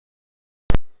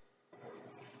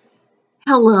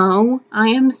Hello, I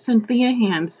am Cynthia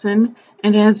Hanson,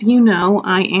 and as you know,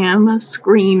 I am a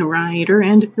screenwriter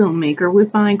and filmmaker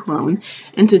with iClone,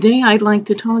 and today I'd like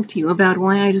to talk to you about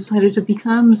why I decided to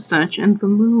become such and the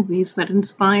movies that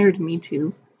inspired me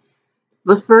to.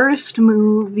 The first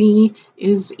movie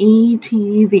is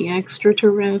E.T. the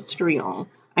Extraterrestrial.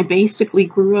 I basically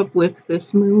grew up with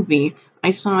this movie. I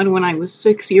saw it when I was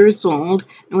 6 years old,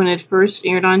 and when it first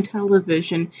aired on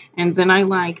television, and then I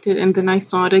liked it, and then I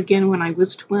saw it again when I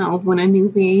was 12 when a new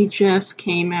VHS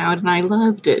came out, and I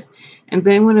loved it. And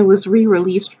then when it was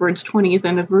re-released for its 20th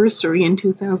anniversary in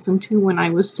 2002 when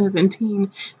I was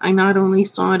 17, I not only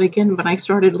saw it again, but I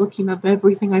started looking up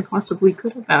everything I possibly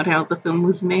could about how the film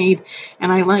was made,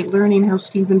 and I liked learning how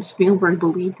Steven Spielberg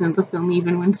believed in the film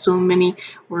even when so many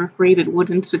were afraid it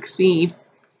wouldn't succeed.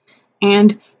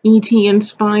 And E.T.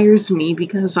 inspires me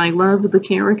because I love the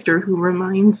character who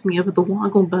reminds me of the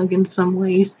Wogglebug in some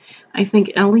ways. I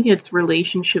think Elliot's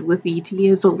relationship with E.T.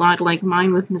 is a lot like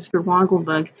mine with Mr.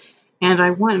 Wogglebug, and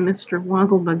I want Mr.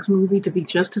 Wogglebug's movie to be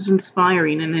just as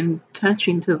inspiring and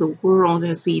touching to the world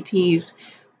as E.T.'s,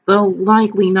 though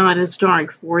likely not as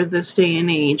dark for this day and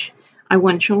age. I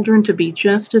want children to be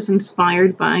just as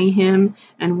inspired by him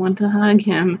and want to hug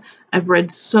him. I've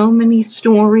read so many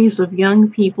stories of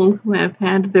young people who have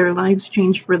had their lives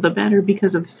changed for the better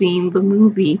because of seeing the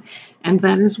movie, and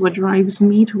that is what drives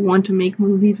me to want to make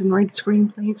movies and write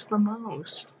screenplays the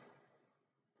most.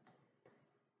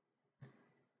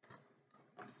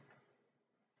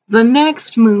 The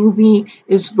next movie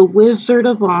is The Wizard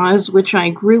of Oz, which I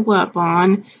grew up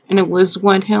on, and it was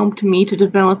what helped me to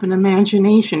develop an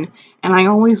imagination, and I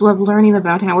always love learning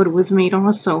about how it was made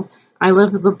also. I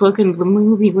love the book and the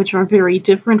movie, which are very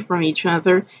different from each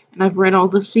other, and I've read all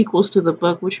the sequels to the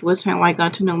book, which was how I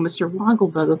got to know Mr.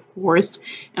 Wogglebug, of course,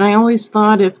 and I always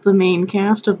thought if the main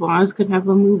cast of Oz could have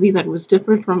a movie that was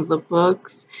different from the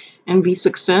books and be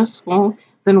successful,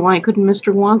 then why couldn't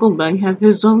Mr. Wogglebug have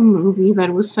his own movie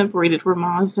that was separated from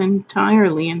Oz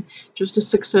entirely and just as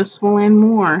successful and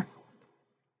more?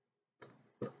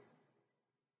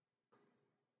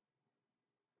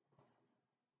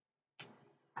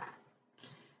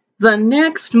 The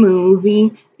next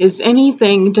movie is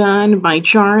anything done by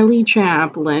Charlie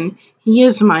Chaplin. He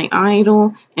is my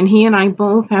idol, and he and I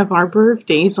both have our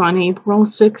birthdays on April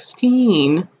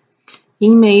 16.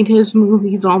 He made his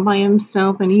movies all by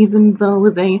himself, and even though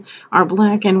they are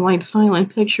black and white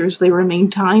silent pictures, they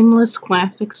remain timeless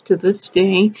classics to this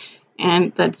day,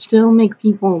 and that still make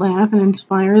people laugh and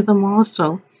inspire them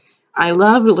also. I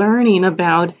love learning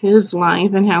about his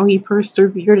life and how he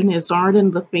persevered in his art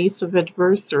in the face of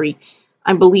adversity.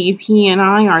 I believe he and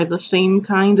I are the same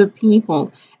kind of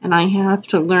people, and I have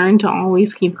to learn to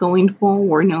always keep going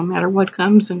forward no matter what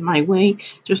comes in my way,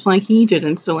 just like he did,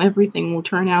 and so everything will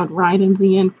turn out right in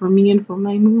the end for me and for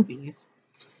my movies.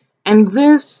 And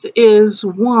this is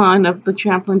one of the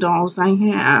Chaplin dolls I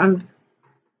have.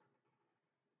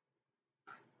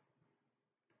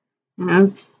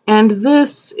 And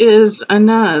this is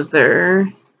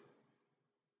another.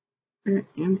 And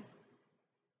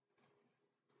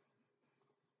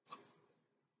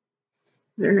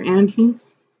there,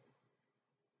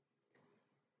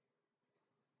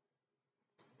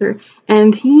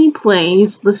 and he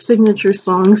plays the signature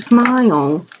song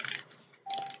Smile.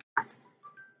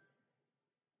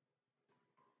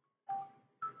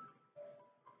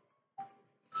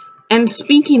 And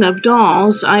speaking of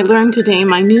dolls, I learned today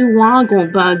my new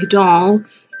Wogglebug doll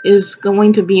is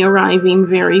going to be arriving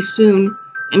very soon,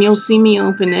 and you'll see me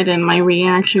open it and my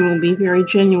reaction will be very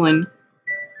genuine.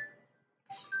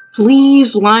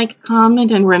 Please like,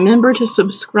 comment, and remember to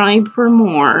subscribe for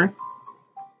more.